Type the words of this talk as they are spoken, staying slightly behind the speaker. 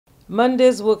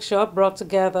Monday's workshop brought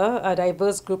together a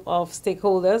diverse group of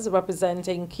stakeholders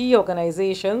representing key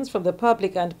organizations from the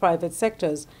public and private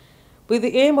sectors, with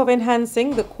the aim of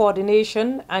enhancing the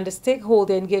coordination and the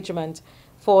stakeholder engagement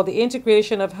for the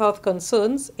integration of health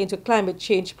concerns into climate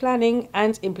change planning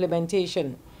and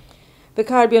implementation. The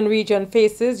Caribbean region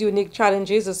faces unique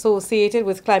challenges associated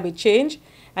with climate change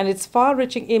and its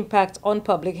far-reaching impact on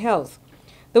public health.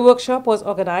 The workshop was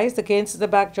organized against the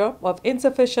backdrop of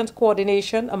insufficient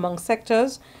coordination among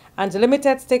sectors and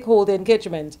limited stakeholder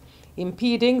engagement,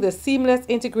 impeding the seamless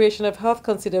integration of health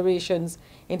considerations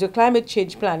into climate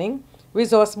change planning,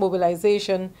 resource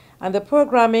mobilization, and the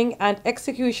programming and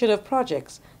execution of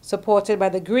projects supported by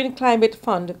the Green Climate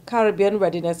Fund Caribbean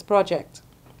Readiness Project.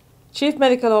 Chief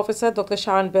Medical Officer Dr.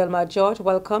 Sharon Belmar-George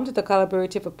welcomed the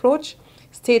collaborative approach,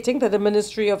 stating that the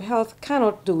Ministry of Health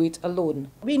cannot do it alone.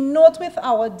 We note with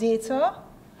our data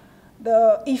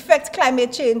the effect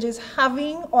climate change is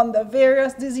having on the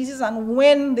various diseases and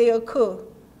when they occur.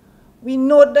 We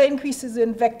note the increases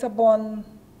in vector-borne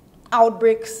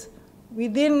outbreaks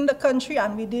within the country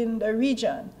and within the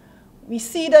region. We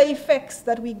see the effects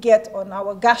that we get on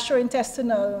our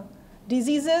gastrointestinal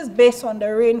diseases based on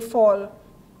the rainfall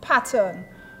pattern.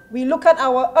 We look at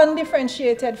our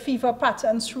undifferentiated fever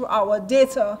patterns through our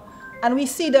data, and we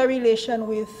see the relation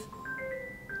with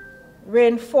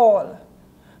rainfall.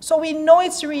 So we know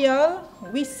it's real.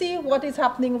 We see what is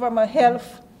happening from a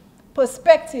health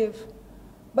perspective.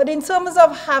 But in terms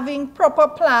of having proper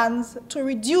plans to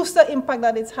reduce the impact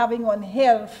that it's having on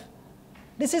health,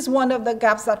 this is one of the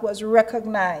gaps that was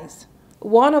recognized.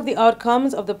 One of the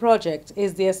outcomes of the project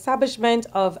is the establishment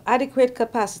of adequate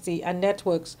capacity and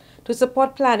networks to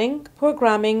support planning,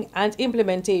 programming, and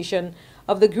implementation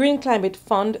of the Green Climate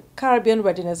Fund Caribbean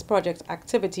Readiness Project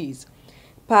activities.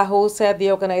 PAHO said the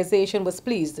organization was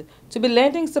pleased to be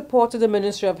lending support to the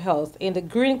Ministry of Health in the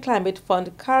Green Climate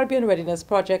Fund Caribbean Readiness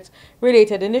Project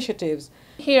related initiatives.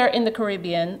 Here in the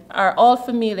Caribbean are all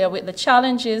familiar with the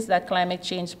challenges that climate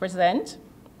change presents.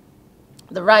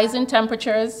 The rising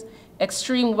temperatures,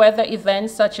 extreme weather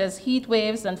events such as heat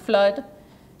waves and flood,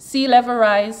 sea level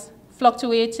rise,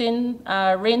 fluctuating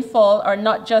rainfall are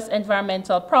not just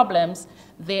environmental problems,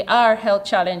 they are health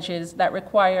challenges that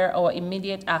require our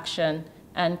immediate action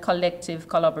and collective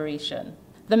collaboration.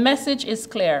 The message is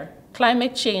clear.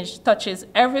 Climate change touches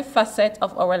every facet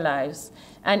of our lives,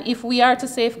 and if we are to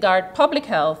safeguard public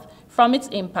health from its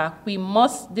impact, we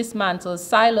must dismantle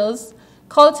silos,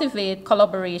 cultivate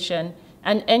collaboration,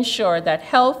 and ensure that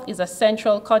health is a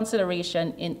central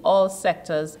consideration in all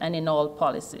sectors and in all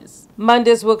policies.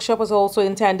 Monday's workshop was also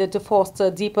intended to foster a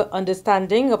deeper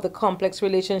understanding of the complex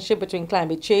relationship between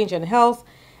climate change and health,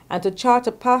 and to chart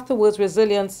a path towards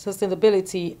resilience,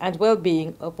 sustainability, and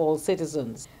well-being of all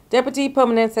citizens. Deputy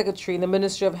Permanent Secretary in the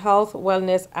Ministry of Health,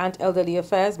 Wellness and Elderly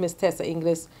Affairs, Ms. Tessa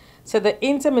Inglis, said the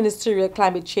Inter-Ministerial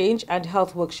Climate Change and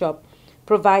Health Workshop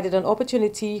provided an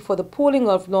opportunity for the pooling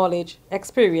of knowledge,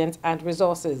 experience, and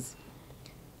resources.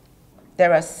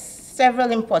 There are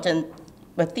several important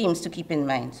themes to keep in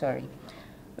mind,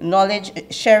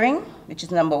 Knowledge sharing, which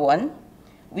is number one.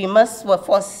 We must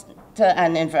foster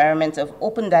an environment of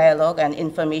open dialogue and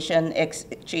information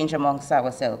exchange amongst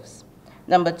ourselves.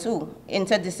 Number two,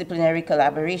 interdisciplinary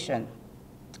collaboration.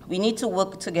 We need to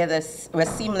work together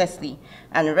seamlessly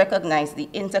and recognize the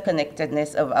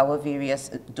interconnectedness of our various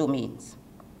domains.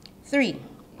 Three,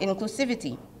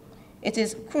 inclusivity. It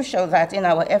is crucial that in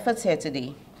our efforts here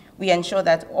today, we ensure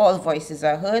that all voices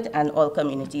are heard and all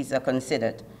communities are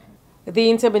considered. The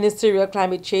Inter-Ministerial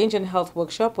Climate Change and Health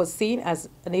Workshop was seen as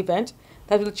an event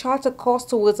that will chart a course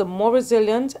towards a more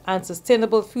resilient and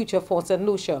sustainable future for St.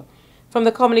 Lucia. From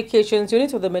the Communications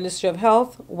Unit of the Ministry of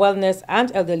Health, Wellness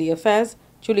and Elderly Affairs,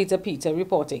 Julita Peter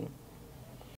reporting.